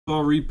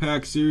BlezBaseball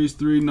repack series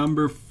 3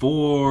 number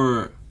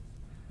 4.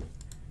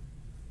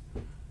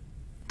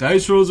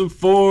 Dice rolls of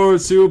 4.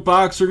 Let's see what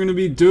box we're going to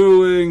be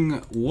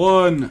doing.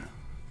 1,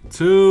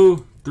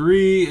 2,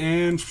 3,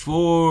 and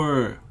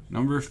 4.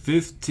 Number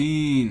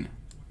 15.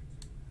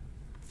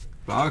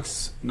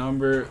 Box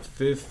number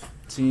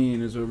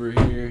 15 is over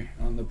here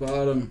on the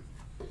bottom.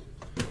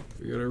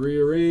 We gotta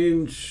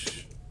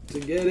rearrange to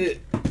get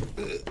it.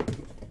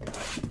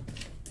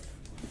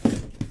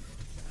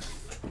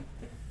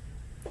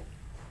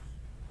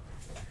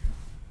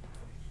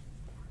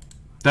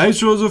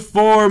 Dice rolls of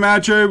 4.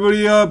 Match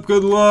everybody up.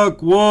 Good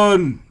luck.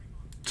 1,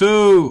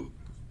 2,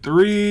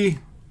 3,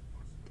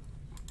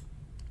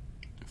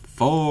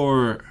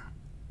 4.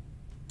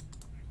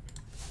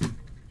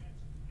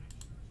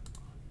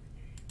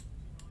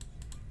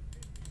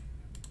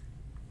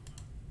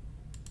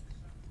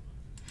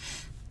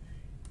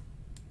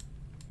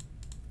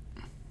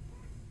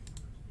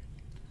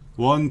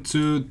 One,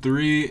 2,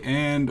 3,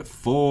 and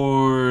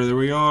 4. There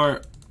we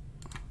are.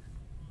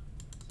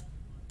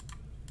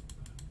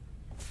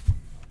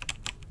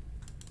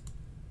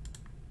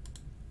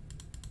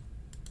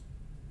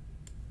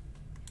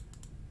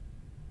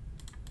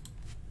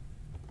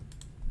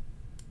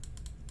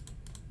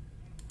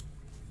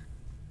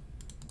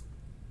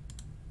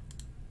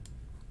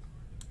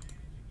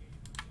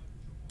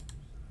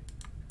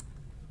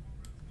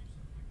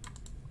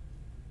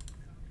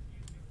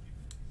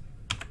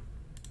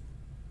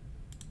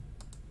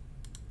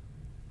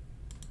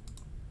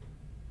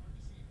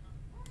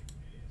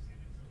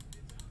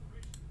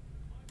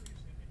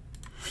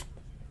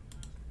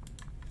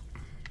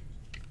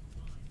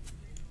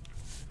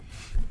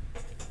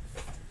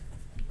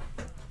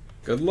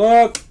 Good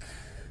luck.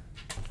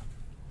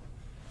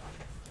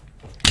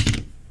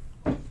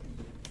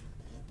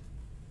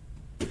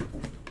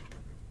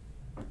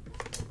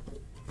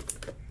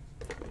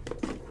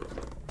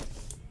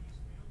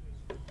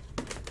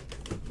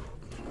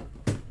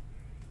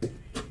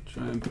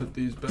 Try and put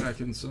these back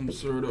in some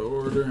sort of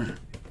order.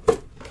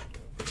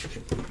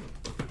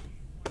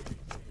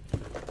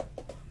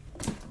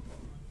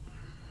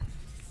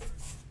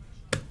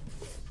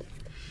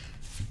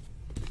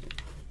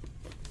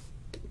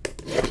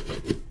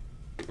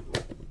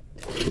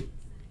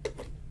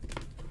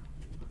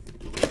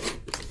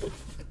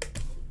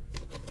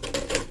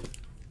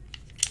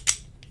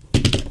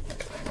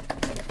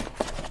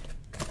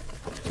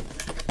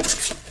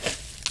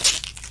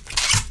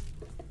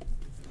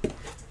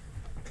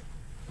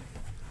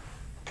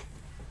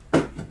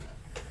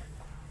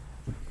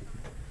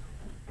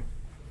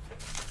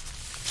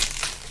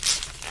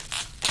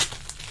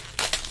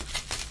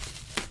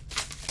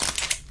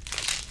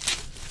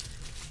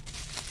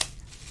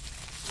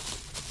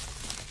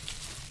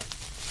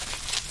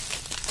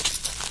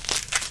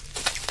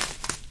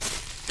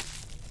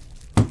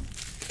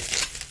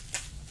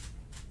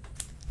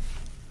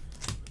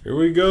 Here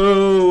we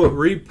go.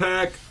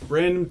 Repack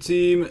random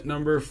team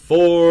number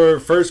 4.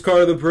 First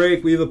card of the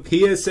break. We have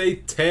a PSA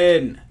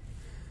 10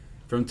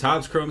 from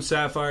Topps Chrome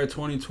Sapphire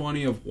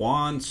 2020 of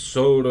Juan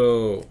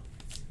Soto.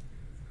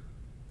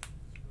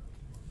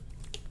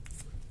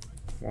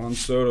 Juan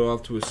Soto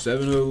off to a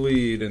 7-0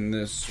 lead in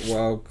this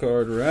wild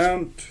card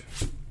round.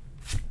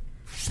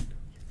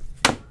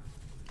 For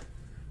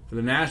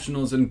the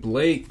Nationals and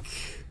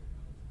Blake.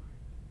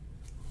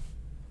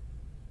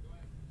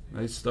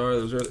 Nice start.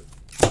 Those are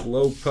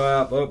low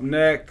pop. Up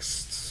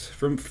next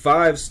from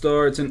 5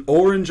 star, it's an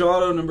orange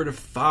auto number to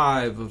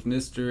 5 of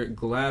Mr.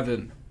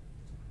 Glavin.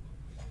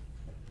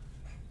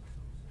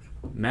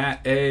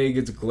 Matt A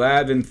gets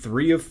Glavin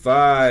 3 of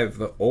 5,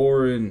 the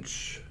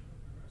orange.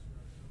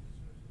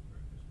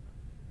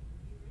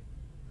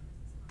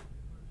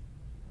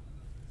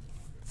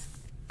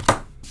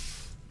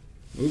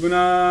 Moving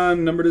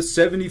on, number to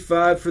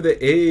 75 for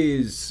the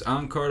A's,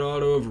 on card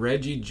auto of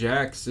Reggie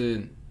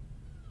Jackson.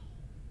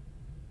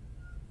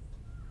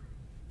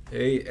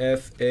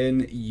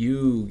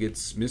 AFNU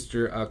gets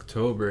Mr.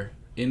 October.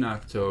 In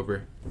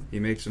October,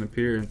 he makes an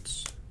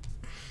appearance.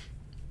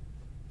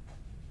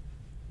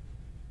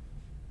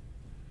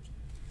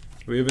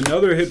 We have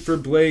another hit for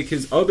Blake.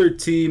 His other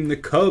team, the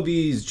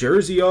Cubbies,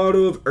 jersey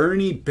auto of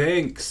Ernie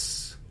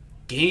Banks.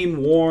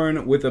 Game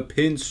worn with a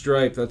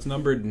pinstripe. That's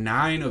numbered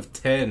 9 of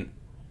 10.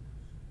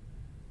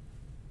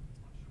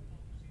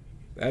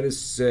 That is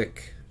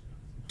sick.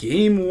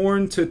 Game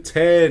worn to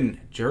 10.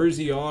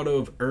 Jersey auto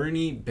of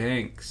Ernie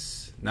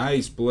Banks.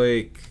 Nice,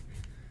 Blake.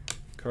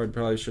 Card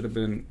probably should have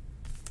been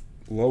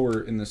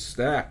lower in the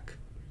stack.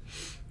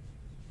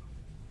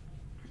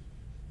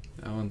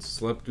 That one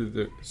slipped through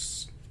the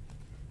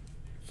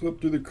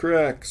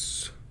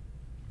cracks.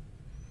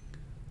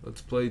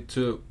 Let's play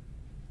 2.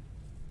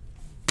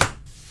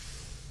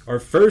 Our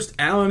first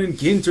Allen and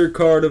Ginter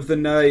card of the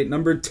night.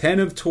 Number 10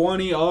 of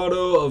 20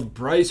 auto of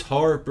Bryce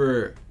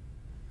Harper.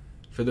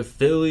 For the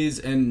Phillies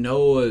and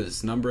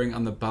Noahs, numbering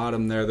on the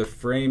bottom there, the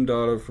framed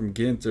auto from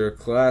Ginter,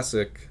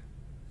 classic.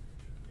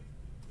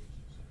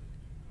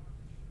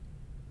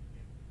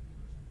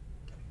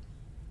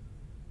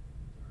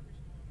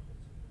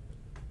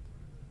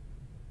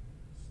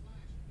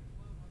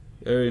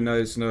 Very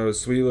nice nose.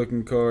 Sweet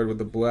looking card with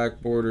the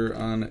black border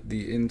on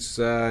the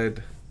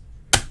inside.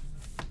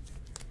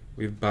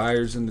 We have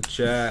buyers in the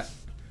chat.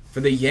 For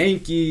the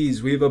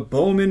Yankees, we have a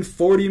Bowman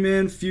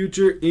 40-man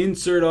future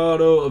insert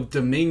auto of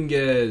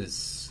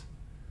Dominguez.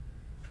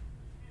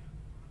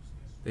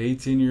 The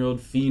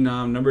 18-year-old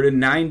phenom, number to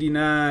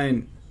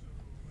 99.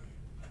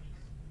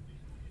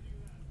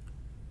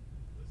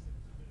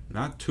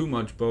 Not too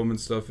much Bowman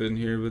stuff in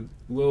here, but a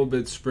little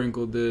bit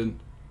sprinkled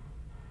in.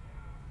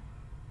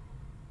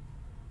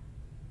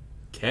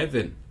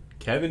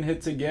 Kevin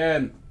hits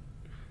again.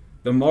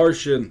 The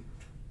Martian.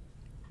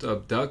 What's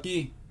up,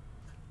 Ducky?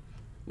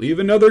 We have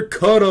another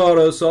cut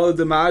auto. Saw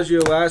the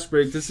DiMaggio last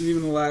break. This isn't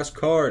even the last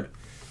card.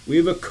 We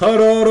have a cut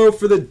auto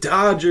for the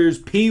Dodgers,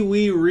 Pee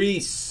Wee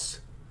Reese.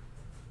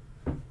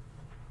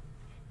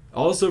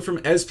 Also from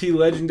SP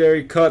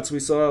Legendary Cuts, we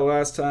saw it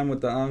last time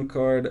with the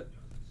on-card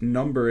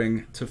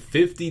numbering to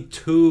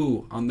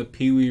 52 on the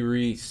Pee Wee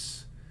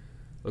Reese.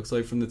 Looks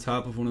like from the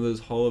top of one of those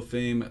Hall of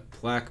Fame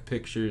plaque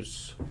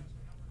pictures.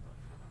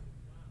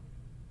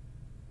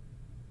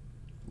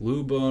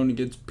 Lou Bone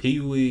gets Pee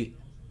Wee.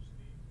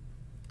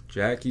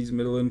 Jackie's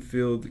middle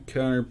infield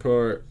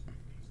counterpart.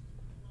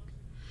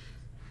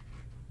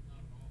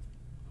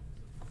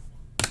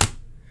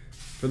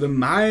 For the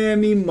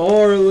Miami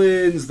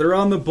Marlins, they're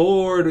on the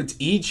board. It's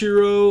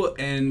Ichiro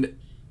and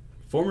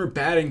former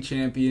batting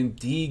champion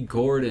D.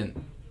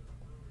 Gordon.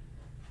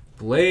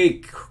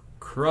 Blake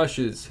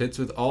crushes, hits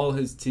with all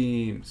his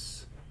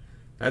teams.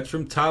 That's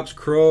from Topps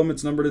Chrome.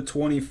 It's number to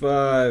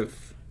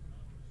 25.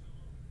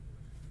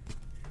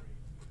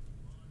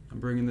 I'm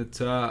bringing the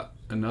top.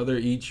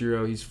 Another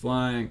Ichiro. He's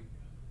flying.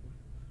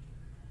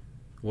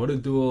 What a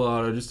dual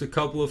auto. Just a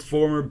couple of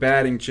former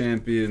batting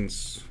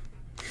champions.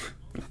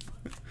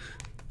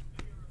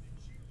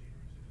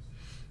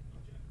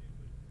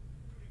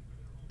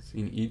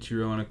 Seen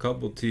Ichiro on a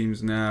couple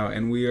teams now.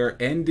 And we are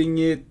ending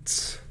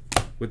it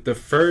with the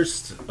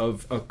first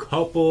of a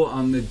couple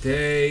on the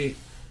day.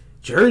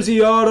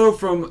 Jersey auto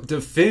from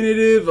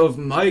Definitive of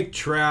Mike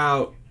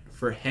Trout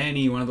for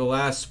Henny. One of the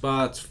last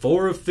spots.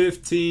 4 of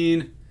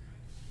 15.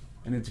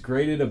 And it's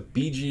graded a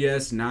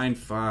BGS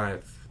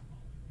 9.5.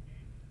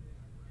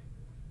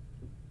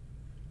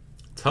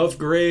 Tough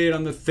grade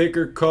on the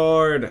thicker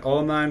card.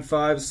 All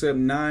 9.5 except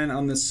 9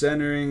 on the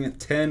centering,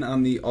 10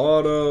 on the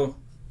auto.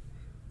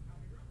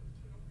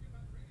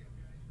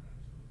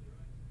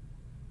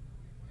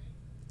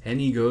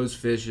 Henny goes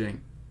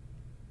fishing.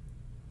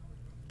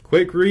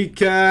 Quick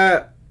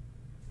recap.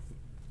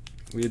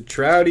 We had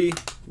Trouty,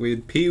 we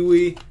had Pee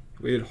Wee,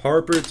 we had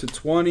Harper to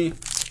 20.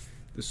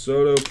 The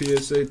Soto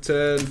PSA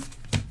 10.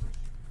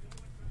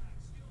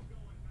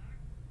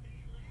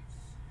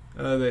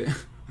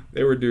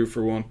 They were due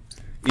for one.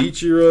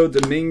 Ichiro,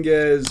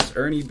 Dominguez,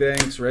 Ernie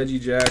Banks, Reggie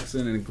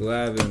Jackson, and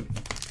Glavine.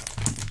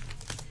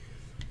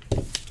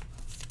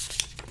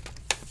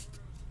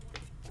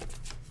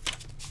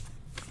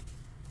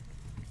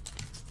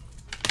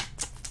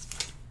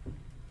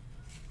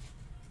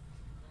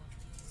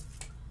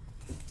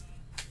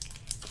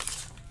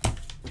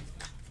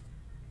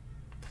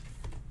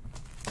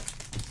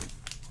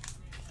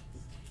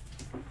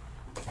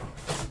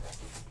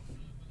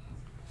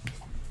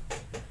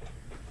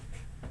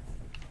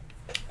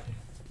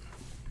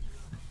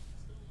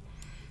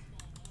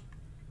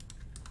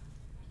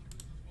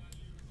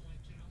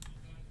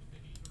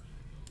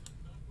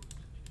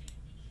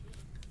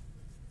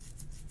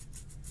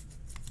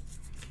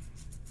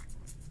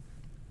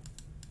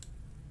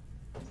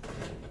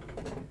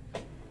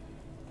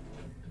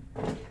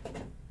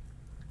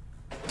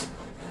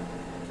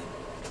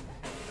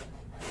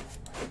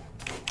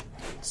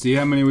 See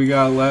how many we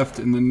got left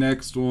in the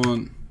next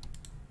one.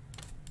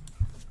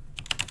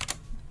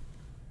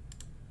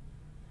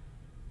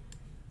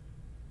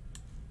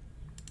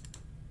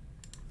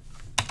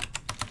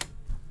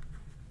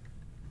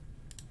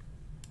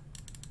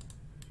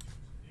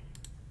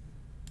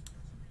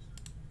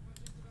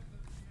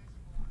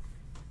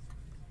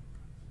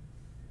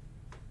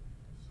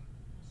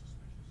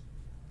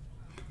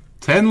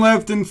 $10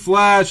 left in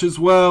Flash as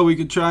well. We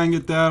could try and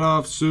get that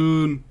off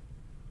soon.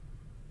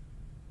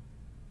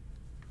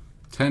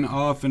 10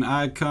 off in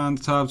Icon,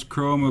 Topps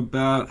Chrome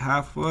about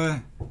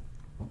halfway.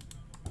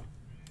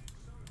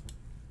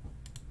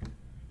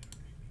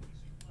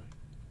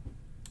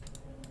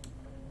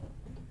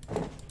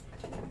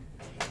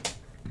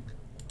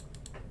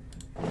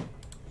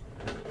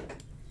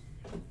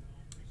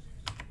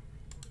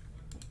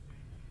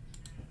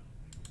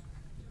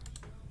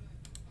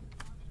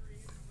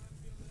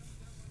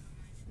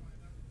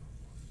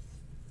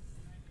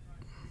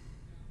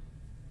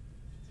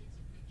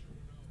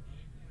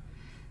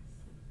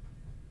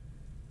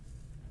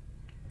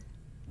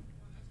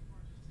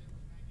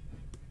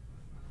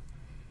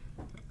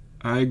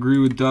 I agree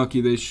with Ducky.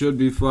 They should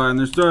be flying.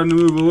 They're starting to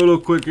move a little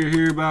quicker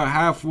here, about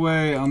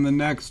halfway on the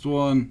next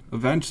one.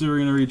 Eventually, we're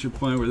going to reach a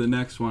point where the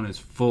next one is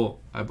full,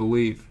 I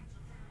believe.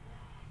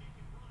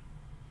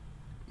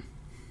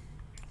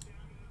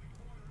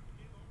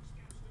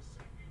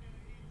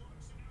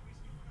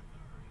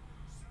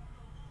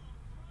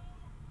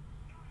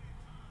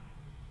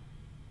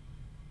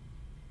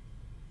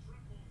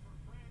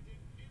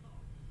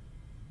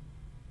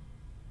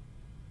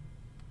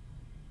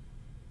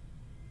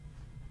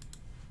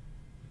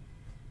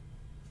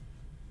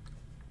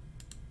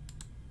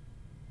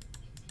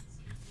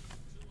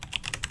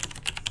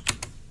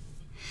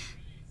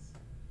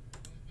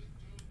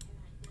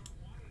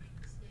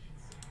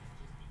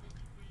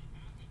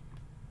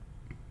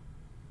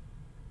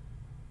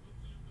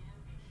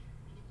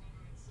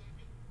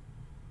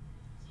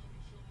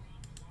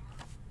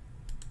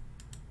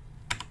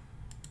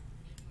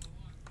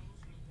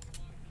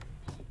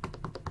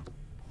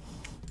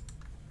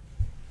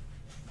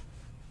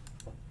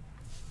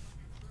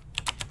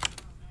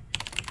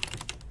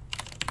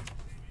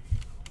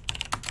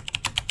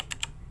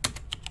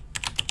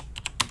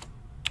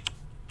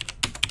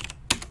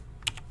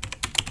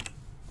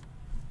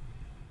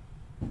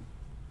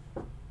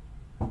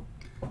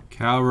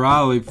 Cal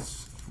Raleigh,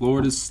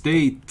 Florida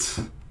State.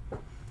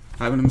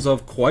 Having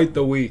himself quite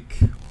the week.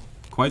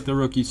 Quite the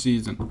rookie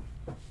season.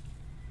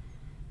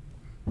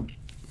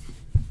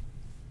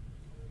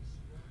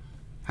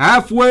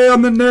 Halfway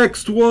on the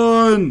next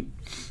one.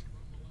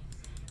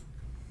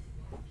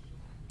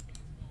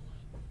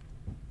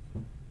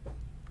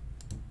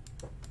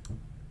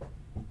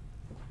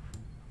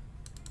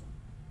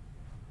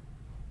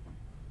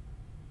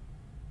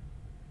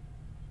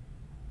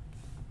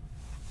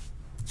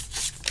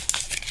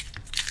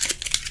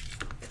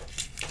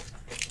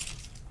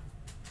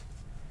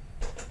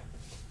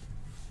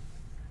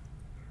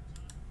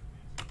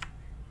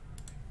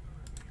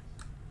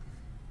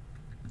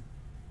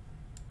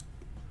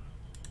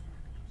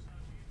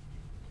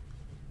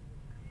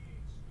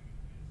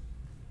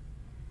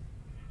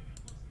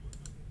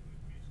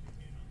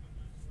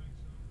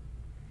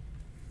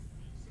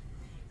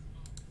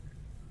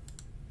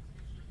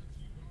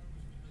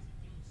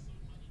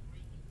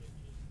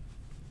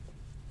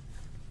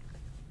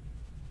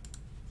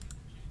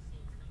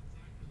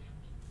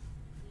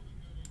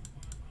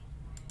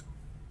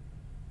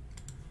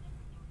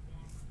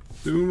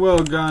 Doing well,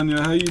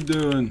 Ganya. How you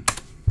doing?